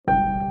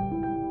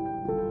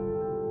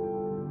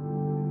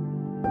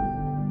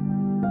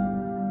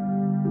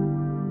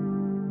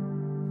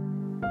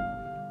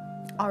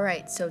All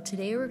right, so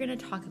today we're going to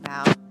talk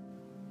about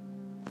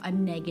a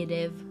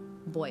negative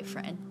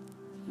boyfriend.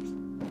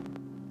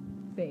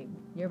 Babe,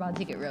 you're about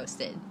to get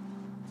roasted.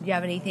 Do you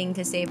have anything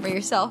to say for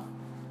yourself?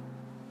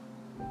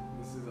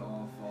 This is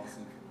all false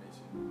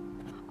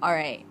information. All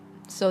right,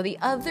 so the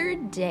other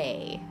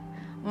day,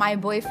 my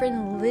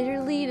boyfriend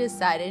literally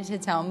decided to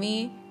tell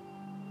me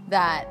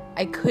that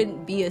I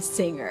couldn't be a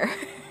singer.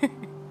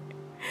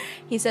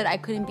 He said I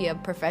couldn't be a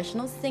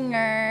professional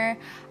singer,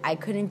 I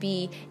couldn't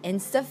be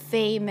Insta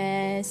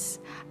famous,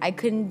 I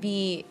couldn't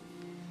be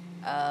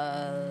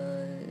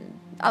a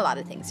lot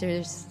of things.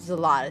 There's a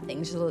lot of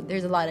things.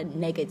 There's a lot of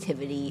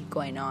negativity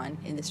going on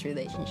in this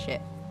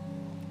relationship.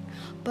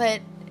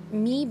 But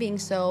me being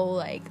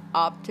so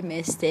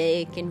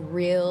optimistic and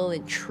real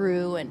and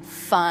true and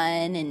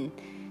fun and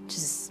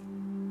just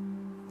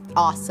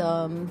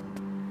awesome,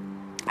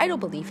 I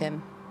don't believe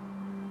him.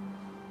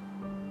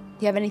 Do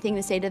you have anything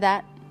to say to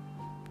that?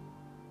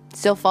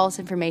 Still false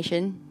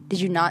information?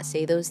 Did you not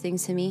say those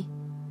things to me?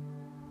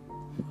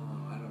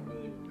 I don't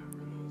really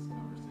remember those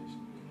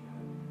conversations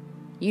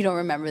we had. You don't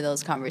remember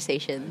those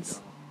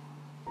conversations?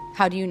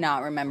 How do you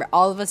not remember?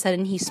 All of a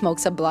sudden he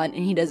smokes a blunt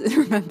and he doesn't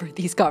remember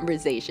these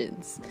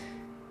conversations.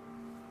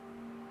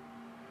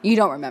 You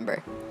don't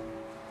remember.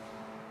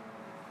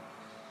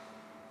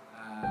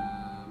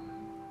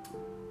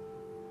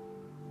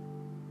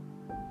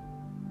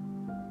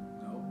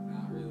 No,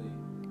 not really.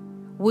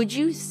 Would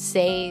you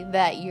say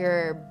that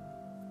you're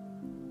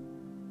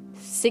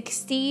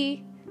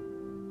 60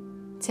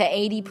 to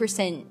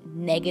 80%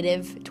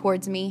 negative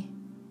towards me?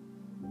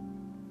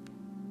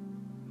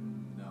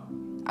 No.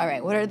 All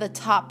right, what are the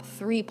top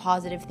 3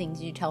 positive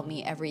things you tell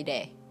me every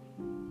day?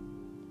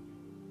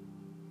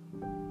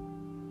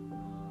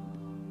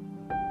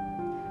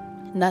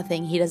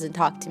 Nothing. He doesn't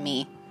talk to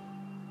me.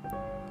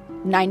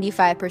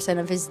 95%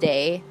 of his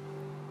day,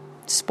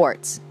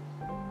 sports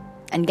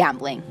and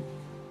gambling.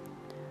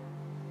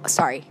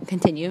 Sorry,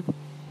 continue.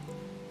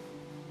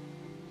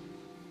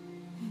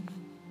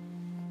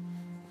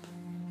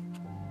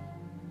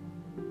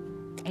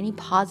 Any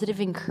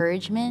positive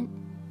encouragement?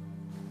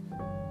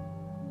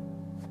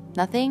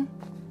 Nothing?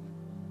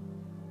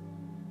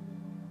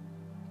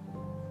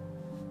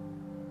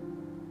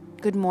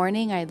 Good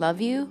morning, I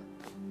love you.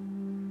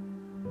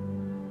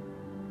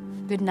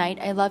 Good night,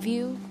 I love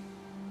you.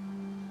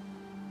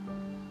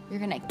 You're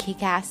gonna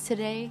kick ass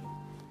today.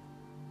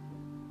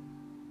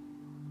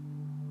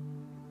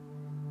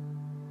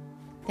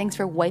 Thanks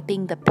for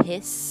wiping the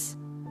piss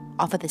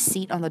off of the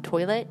seat on the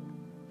toilet.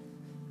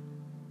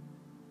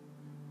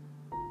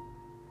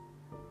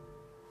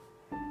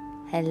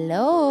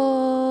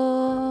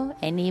 Hello?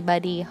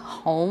 Anybody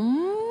home?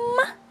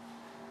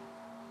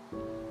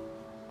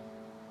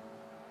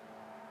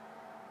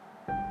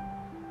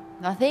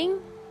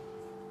 Nothing?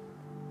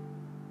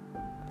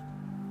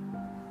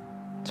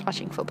 He's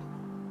watching football.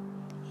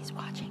 He's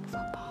watching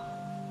football.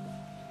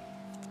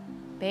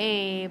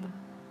 Babe.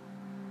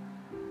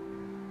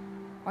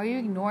 Why are you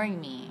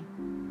ignoring me?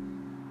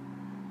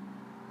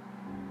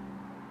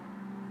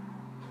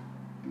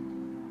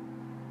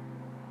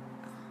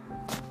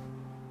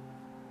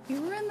 You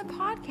ruined the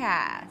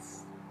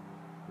podcast.